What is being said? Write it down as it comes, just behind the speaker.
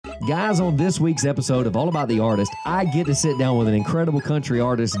Guys, on this week's episode of All About the Artist, I get to sit down with an incredible country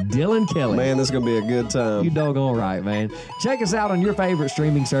artist, Dylan Kelley. Man, this is going to be a good time. You doggone right, man. Check us out on your favorite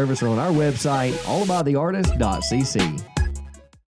streaming service or on our website, allabouttheartist.cc.